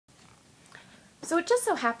So it just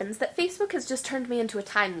so happens that Facebook has just turned me into a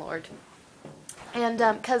Time Lord. And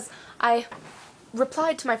because I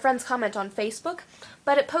replied to my friend's comment on Facebook,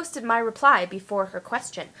 but it posted my reply before her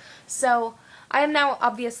question. So I am now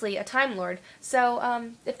obviously a Time Lord.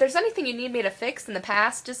 So if there's anything you need me to fix in the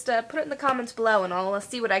past, just put it in the comments below and I'll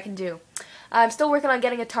see what I can do. I'm still working on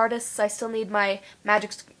getting a TARDIS. I still need my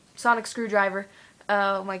magic sonic screwdriver.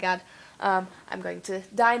 Oh my god. I'm going to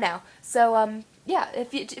die now. So yeah,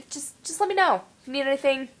 if just let me know. If you need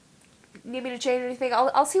anything, need me to change anything,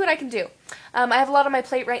 I'll see what I can do. I have a lot on my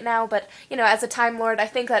plate right now, but you know, as a Time Lord, I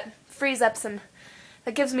think that frees up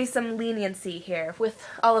that gives me some leniency here with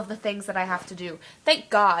all of the things that I have to do. Thank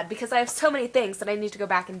God, because I have so many things that I need to go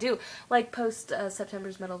back and do, like post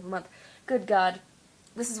September's middle of the month. Good God.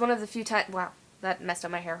 This is one of the few times, wow, that messed up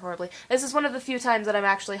my hair horribly. This is one of the few times that I'm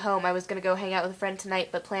actually home. I was going to go hang out with a friend tonight,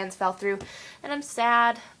 but plans fell through, and I'm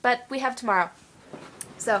sad, but we have tomorrow.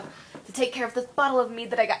 So, to take care of this bottle of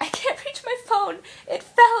mead that I got, I can't reach my phone. It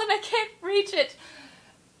fell and I can't reach it.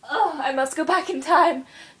 Oh, I must go back in time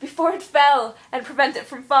before it fell and prevent it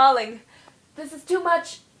from falling. This is too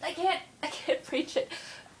much. I can't reach it.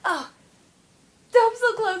 Oh, I'm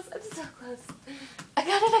so close. I'm so close. I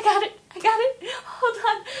got it. Hold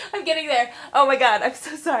on. I'm getting there. Oh my god, I'm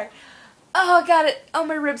so sorry. Oh, I got it. Oh,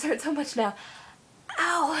 my ribs hurt so much now.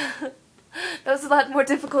 Ow. That was a lot more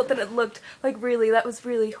difficult than it looked. Like, really, that was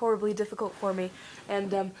really horribly difficult for me.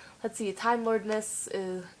 And, let's see, Time Lordness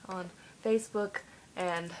is on Facebook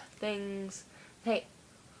and things. Hey.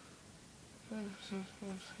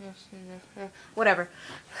 Whatever.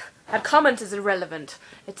 That comment is irrelevant.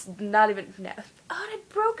 It's not even... No. Oh, and I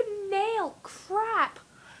broke a nail. Crap.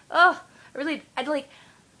 Ugh.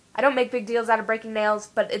 I don't make big deals out of breaking nails,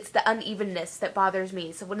 but it's the unevenness that bothers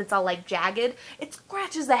me. So when it's all, like, jagged, it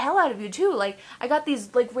scratches the hell out of you, too. Like, I got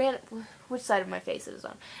these, like, which side of my face is it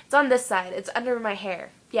on? It's on this side. It's under my hair.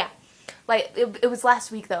 Yeah. Like, it was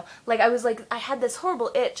last week, though. Like, I had this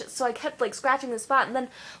horrible itch, so I kept, like, scratching the spot, and then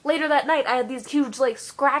later that night, I had these huge, like,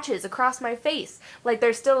 scratches across my face. Like,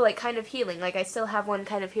 they're still, like, kind of healing. Like, I still have one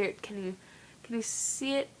kind of here. Can you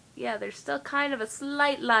see it? Yeah, there's still kind of a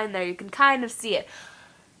slight line there. You can kind of see it.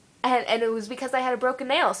 And it was because I had a broken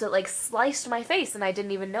nail, so it, like, sliced my face, and I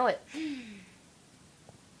didn't even know it.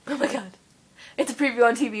 Oh my god. It's a preview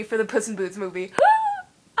on TV for the Puss in Boots movie.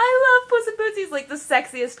 I love Puss in Boots. He's, like, the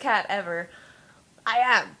sexiest cat ever. I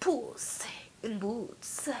am Puss in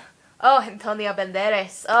Boots. Oh, Antonio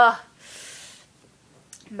Banderas. Oh.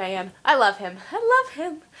 Man, I love him. I love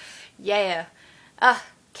him. Yeah.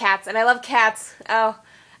 Cats. And I love cats. Oh,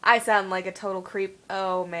 I sound like a total creep.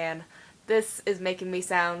 Oh, man. This is making me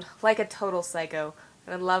sound like a total psycho.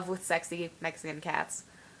 I'm in love with sexy Mexican cats.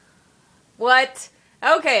 What?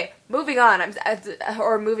 Okay, moving on.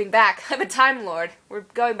 Or moving back. I'm a Time Lord. We're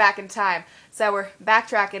going back in time. So we're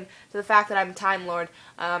backtracking to the fact that I'm a Time Lord.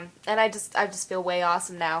 And I just feel way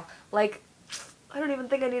awesome now. Like, I don't even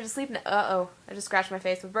think I need to sleep now. Uh-oh. I just scratched my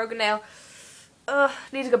face with a broken nail.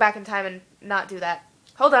 Need to go back in time and not do that.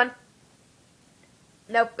 Hold on.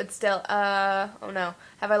 Nope, it's still, oh no.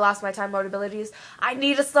 Have I lost my Time Lord abilities? I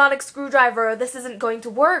need a sonic screwdriver or this isn't going to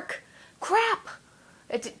work. Crap!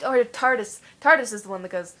 Or TARDIS. TARDIS is the one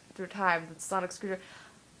that goes through time. The sonic screwdriver.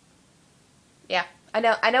 Yeah, I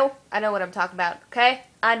know what I'm talking about, okay?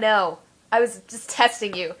 I know. I was just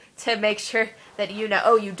testing you to make sure that you know.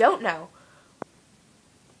 Oh, you don't know.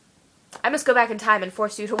 I must go back in time and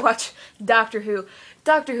force you to watch Doctor Who.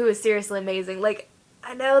 Doctor Who is seriously amazing. Like,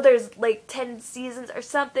 I know there's like 10 seasons or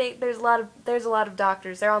something. There's a lot of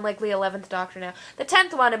doctors. They're on like the 11th Doctor now. The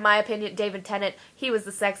 10th one, in my opinion, David Tennant. He was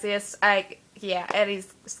the sexiest. Yeah, and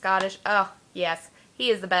he's Scottish. Oh yes, he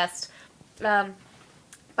is the best. So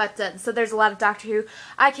there's a lot of Doctor Who.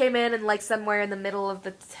 I came in and like somewhere in the middle of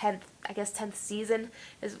the 10th season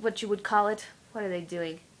is what you would call it. What are they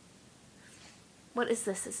doing? What is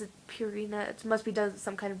this? Is it Purina? It must be done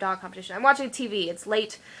some kind of dog competition. I'm watching TV. It's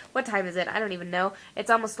late. What time is it? I don't even know. It's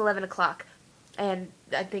almost 11 o'clock. And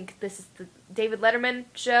I think this is the David Letterman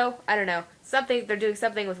show. I don't know. They're doing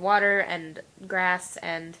something with water and grass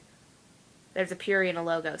and there's a Purina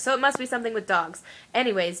logo. So it must be something with dogs.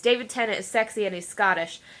 Anyways, David Tennant is sexy and he's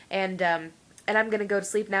Scottish. And I'm going to go to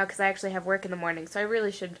sleep now because I actually have work in the morning. So I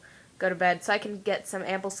really should go to bed so I can get some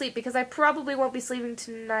ample sleep because I probably won't be sleeping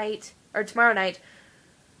tonight. Or tomorrow night.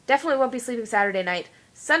 Definitely won't be sleeping Saturday night.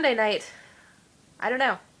 Sunday night, I don't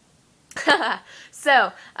know.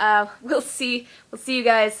 So, we'll see you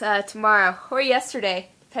guys tomorrow or yesterday,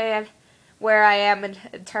 depending on where I am in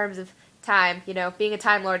terms of time. You know, being a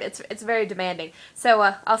Time Lord, it's very demanding.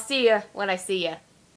 So, I'll see you when I see you.